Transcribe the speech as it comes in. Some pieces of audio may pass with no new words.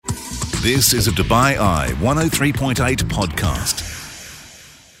This is a Dubai Eye 103.8 podcast.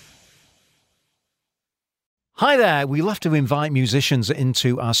 Hi there. We love to invite musicians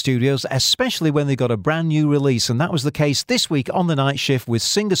into our studios, especially when they got a brand new release. And that was the case this week on The Night Shift with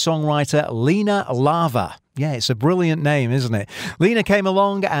singer-songwriter Lina Lava. Yeah, it's a brilliant name, isn't it? Lina came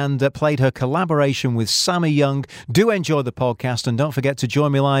along and played her collaboration with Sammy Young. Do enjoy the podcast and don't forget to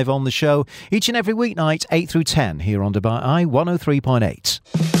join me live on the show each and every weeknight, 8 through 10, here on Dubai Eye 103.8.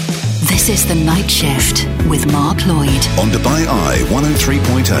 This is The Night Shift with Mark Lloyd. On Dubai Eye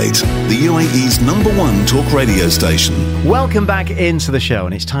 103.8, the UAE's #1 talk radio station. Welcome back into the show,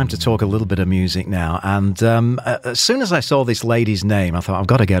 and it's time to talk a little bit of music now. And as soon as I saw this lady's name, I thought, I've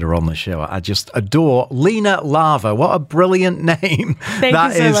got to get her on the show. I just adore Lina Lava. What a brilliant name. Thank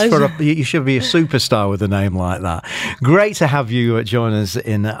that you so is much. you should be a superstar with a name like that. Great to have you join us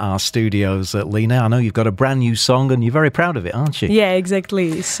in our studios, Lina. I know you've got a brand new song, and you're very proud of it, aren't you? Yeah,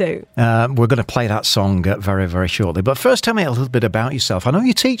 exactly. So we're going to play that song very, very shortly. But first, tell me a little bit about yourself. I know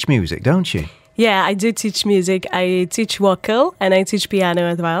you teach music, don't you? yeah, I do teach music. I teach vocal and I teach piano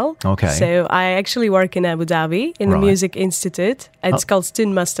as well. Okay. So I actually work in Abu Dhabi in the Music Institute. It's called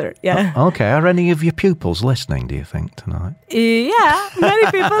Student Master. Yeah. Okay. Are any of your pupils listening, do you think, tonight? Yeah, many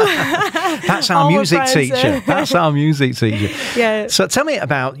people. That's our All my music friends, teacher. That's our music teacher. Yeah. So tell me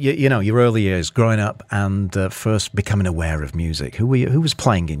about your early years growing up and first becoming aware of music. Who was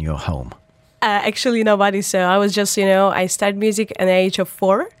playing in your home? Actually, nobody. So I was just, I started music at the age of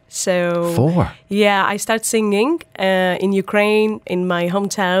 4. So 4? Yeah, I started singing in Ukraine, in my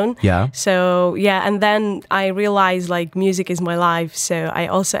hometown. Yeah. So, yeah, and then I realized, music is my life. So I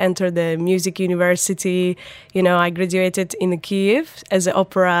also entered the music university. I graduated in Kyiv as an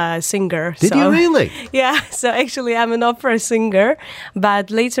opera singer. Did you really? Yeah, so actually I'm an opera singer.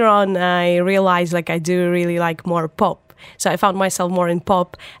 But later on, I realized, I do really like more pop. So I found myself more in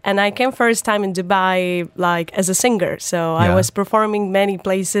pop, and I came first time in Dubai as a singer. So I was performing many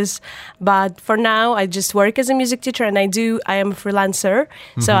places, but for now I just work as a music teacher, and I am a freelancer.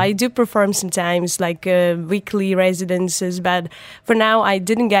 Mm-hmm. So I do perform sometimes weekly residences, but for now I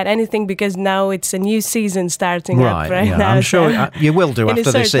didn't get anything because now it's a new season starting up right now. I'm sure you will do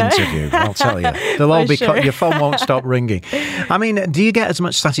after this interview. I'll tell you, they'll all be your phone won't stop ringing. I mean, do you get as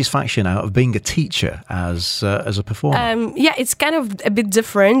much satisfaction out of being a teacher as a performer? Yeah, it's kind of a bit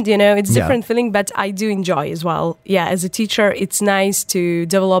different, it's different feeling, but I do enjoy as well. Yeah, as a teacher, it's nice to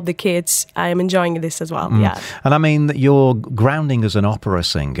develop the kids. I'm enjoying this as well, yeah. And I mean, your grounding as an opera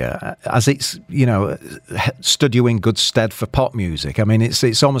singer, as it's, stood you in good stead for pop music. I mean,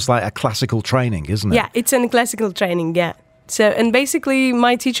 it's almost like a classical training, isn't it? Yeah, it's a classical training, yeah. So, and basically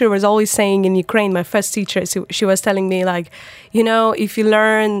my teacher was always saying in Ukraine, my first teacher, so she was telling me if you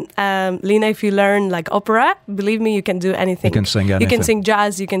learn, Lina, if you learn opera, believe me, you can do anything. You can sing anything. You can sing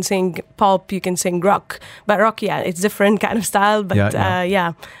jazz, you can sing pop, you can sing rock. But rock, it's different kind of style. But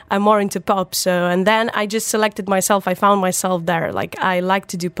I'm more into pop. So, and then I just selected myself. I found myself there. I like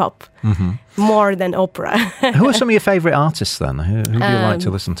to do pop more than opera. Who are some of your favourite artists then? Who do you like to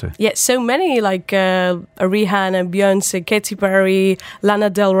listen to? Yeah, so many Rihanna, Beyonce, Katy Perry, Lana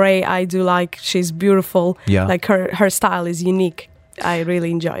Del Rey. I do she's beautiful. Yeah. Her style is unique. I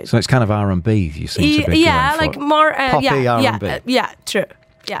really enjoy it. So it's kind of R&B you seem to be going for. More poppy R&B. Yeah, true.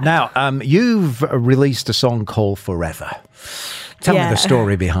 Yeah. Now, you've released a song called Forever. Tell me the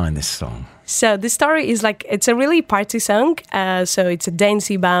story behind this song. So the story is it's a really party song. So it's a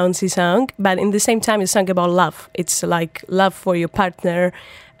dancey, bouncy song, but in the same time, it's a song about love. It's love for your partner.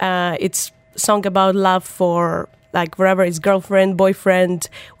 It's a song about love for wherever it's girlfriend, boyfriend.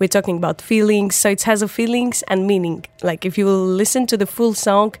 We're talking about feelings. So it has a feelings and meaning. If you will listen to the full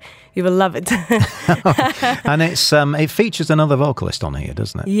song, you will love it. And it features another vocalist on here,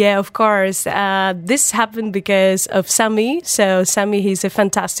 doesn't it? Yeah, of course. This happened because of Sammy. So Sammy, he's a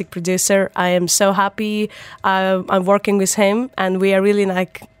fantastic producer. I am so happy. I'm working with him, and we are really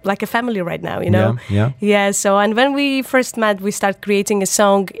like a family right now, Yeah, so, and when we first met, we started creating a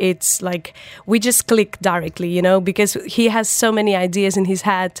song. It's we just click directly, because he has so many ideas in his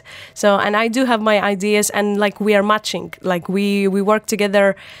head. So, and I do have my ideas, and we are matching. We work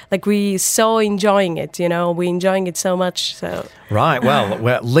together. We so enjoying it, we enjoying it so much. So right, well,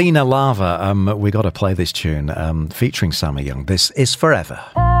 Lina Lava, we got to play this tune featuring Sammy Young. This is Forever.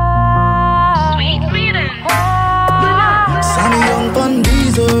 Sweet freedom. Sammy Young on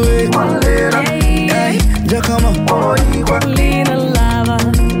diesel. One later, hey, just come on. Lina Lava.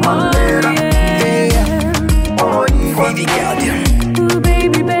 One later, yeah. Baby girl, yeah. Ooh,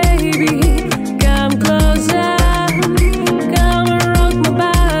 baby, baby, come closer. Come and rock my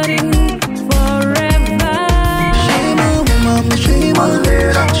body forever. She my woman, she my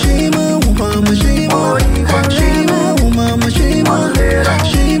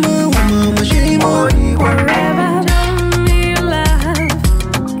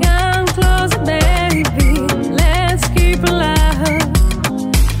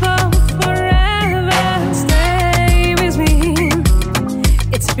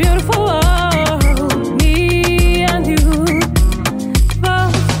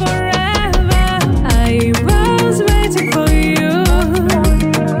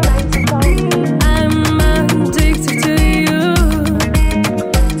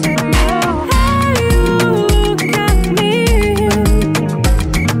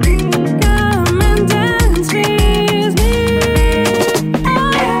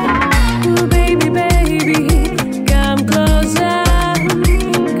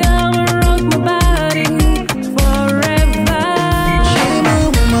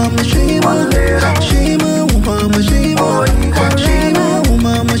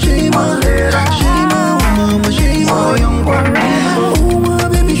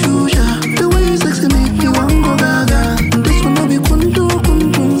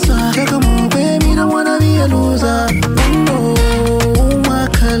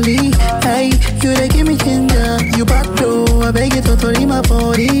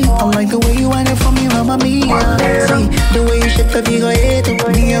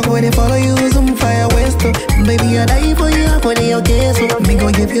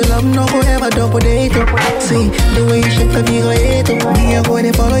gon' give you love, no go ever double date. See, the way you shape for me, go hate. Me, I go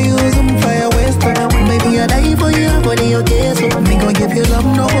to follow you, some fire west. Baby, I die for you, I go to your case. Me gon' give you love,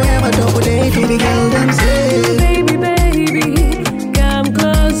 no go ever double date. The girl them say, Baby, baby, come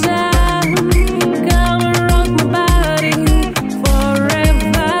closer. Come and rock my body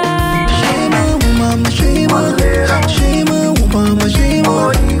forever. Shema, mama, shema. Shema, mama,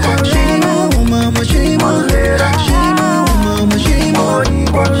 shema. Shema, mama, shema. Shema, mama, shema.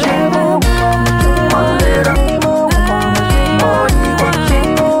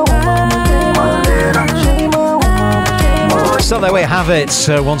 So there we have it.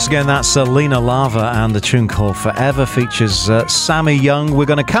 Once again, that's Lina Lava, and the tune called Forever features Sammy Young. We're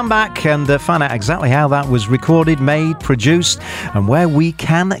going to come back and find out exactly how that was recorded, made, produced, and where we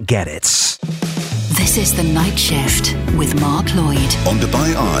can get it. This is The Night Shift with Mark Lloyd. On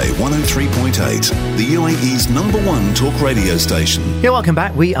Dubai Eye 103.8, the UAE's #1 talk radio station. Yeah, welcome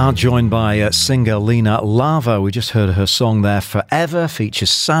back. We are joined by singer Lina Lava. We just heard her song there, Forever,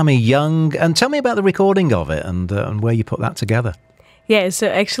 features Sammy Young. And tell me about the recording of it and where you put that together. Yeah, so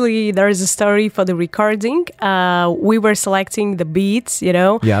actually there is a story for the recording. We were selecting the beats,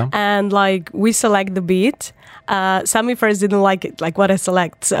 Yeah. and we select the beat. Sammy first didn't like it, like what I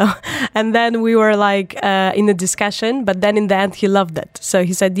select. So, and then we were in a discussion, but then in the end he loved it. So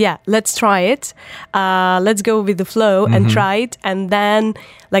he said, yeah, let's try it. Let's go with the flow and try it. And then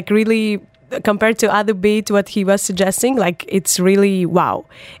really compared to other beat, what he was suggesting, it's really wow.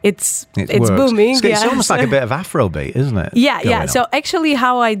 It's booming. It's almost like a bit of Afrobeat, isn't it? Yeah. So actually,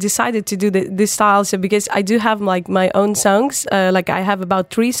 how I decided to do this style, so because I do have my own songs, I have about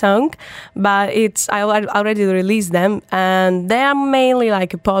 3 songs, but I already released them, and they are mainly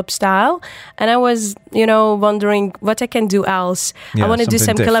like a pop style. And I was, wondering what I can do else. Yeah, I want to do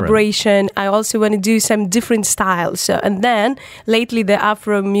some different. collaboration. I also want to do some different styles. So, and then lately the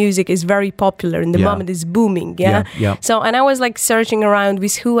Afro music is very popular in the moment, is booming. Yeah. So, and I was searching around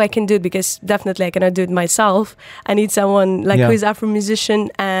with who I can do it, because definitely I cannot do it myself. I need someone who is Afro musician.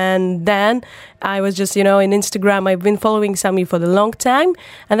 And then I was just, in Instagram, I've been following Sammy for the long time.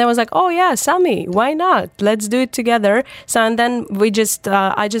 And then I was like, oh yeah, Sammy, why not? Let's do it together. So, and then I just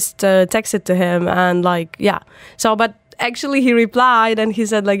texted to him and So, but actually he replied and he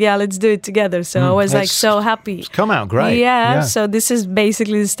said yeah, let's do it together. So I was so happy. It's come out great. Yeah. So this is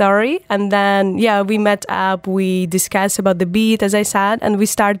basically the story. And then, we met up, we discussed about the beat, as I said, and we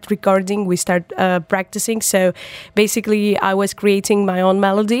start recording, we start practicing. So basically I was creating my own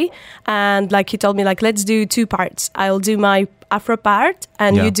melody, and he told me let's do 2 parts. I'll do my Afro part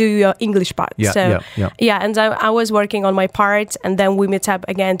and you do your English part. And I was working on my part, and then we met up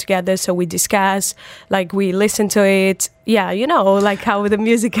again together, so we discuss, we listen to it. Yeah, how the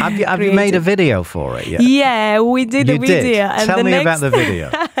music Have you made a video for it yet? Yeah, we did a video. Did. And Tell me about the video.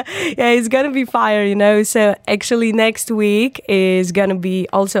 Yeah, it's gonna be fire, So actually next week is gonna be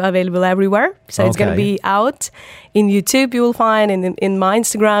also available everywhere. So it's gonna be out in YouTube, you will find, and in my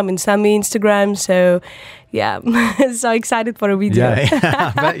Instagram, in Sammy Instagram. So yeah, so excited for a video.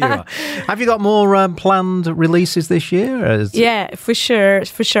 Yeah, I bet you are. Have you got more planned releases this year? Yeah, for sure.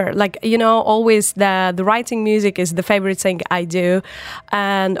 Always the writing music is the favorite thing I do.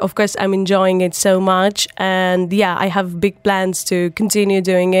 And of course, I'm enjoying it so much. And I have big plans to continue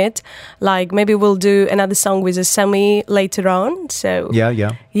doing it. Maybe we'll do another song with a Sammy later on. So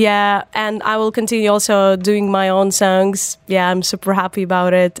yeah. And I will continue also doing my own songs. Yeah, I'm super happy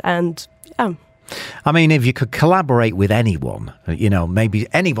about it. And yeah. I mean, if you could collaborate with anyone, maybe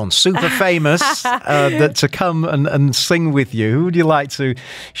anyone super famous to come and sing with you, who would you like to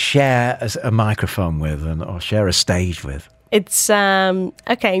share a microphone with or share a stage with? It's,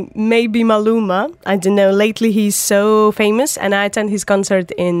 maybe Maluma. I don't know. Lately, he's so famous, and I attended his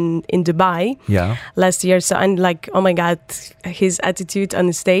concert in Dubai last year. So I'm oh my God, his attitude on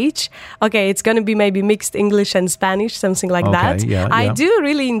the stage. Okay, it's going to be maybe mixed English and Spanish, something like that. I do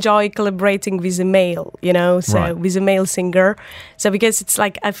really enjoy collaborating with a male, with a male singer. So because it's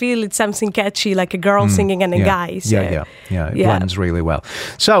I feel it's something catchy, like a girl singing and a guy. So, it blends really well.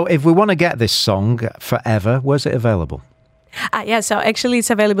 So if we want to get this song, Forever, where's it available? So actually it's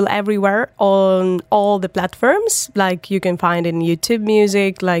available everywhere on all the platforms. You can find it in YouTube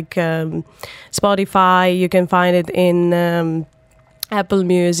Music, Spotify. You can find it in Apple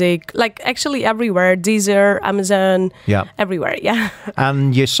Music, actually everywhere. Deezer, Amazon, everywhere. Yeah.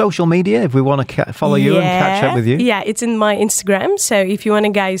 And your social media, if we want to follow you and catch up with you? Yeah, it's in my Instagram. So if you want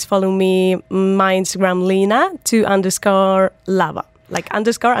to guys follow me, my Instagram, Lina, _Lava. like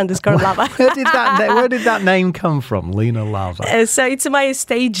underscore lava. Where did that name come from, Lina Lava? So it's my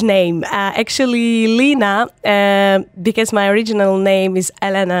stage name. Actually, Lina, because my original name is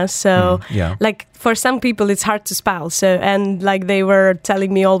Elena. So like for some people it's hard to spell. So, and like they were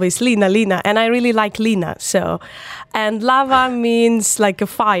telling me always Lina. And I really like Lina. So, and lava means like a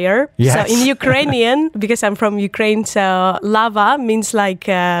fire. Yes. So in Ukrainian, because I'm from Ukraine, so lava means like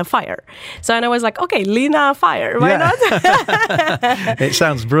fire. So, and I was like, okay, Lina fire. Why not? It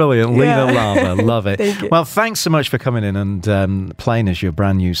sounds brilliant. Lina Lava. Love it. Thank you. Well, thanks so much for coming in and playing us your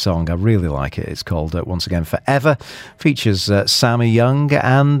brand new song. I really like it. It's called, once again, Forever. Features Sammy Young.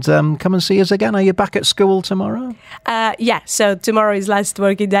 And come and see us again. Are you back at school tomorrow? So tomorrow is last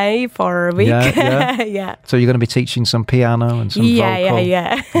working day for a week. Yeah. So you're going to be teaching some piano and some vocal?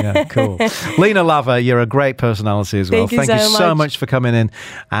 Yeah, cool. Lina Lava, you're a great personality as well. Thank you so much for coming in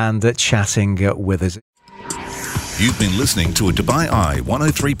and chatting with us. You've been listening to a Dubai Eye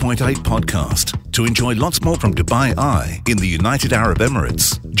 103.8 podcast. To enjoy lots more from Dubai Eye in the United Arab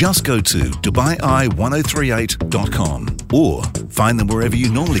Emirates, just go to DubaiEye1038.com or find them wherever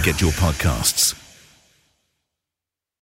you normally get your podcasts.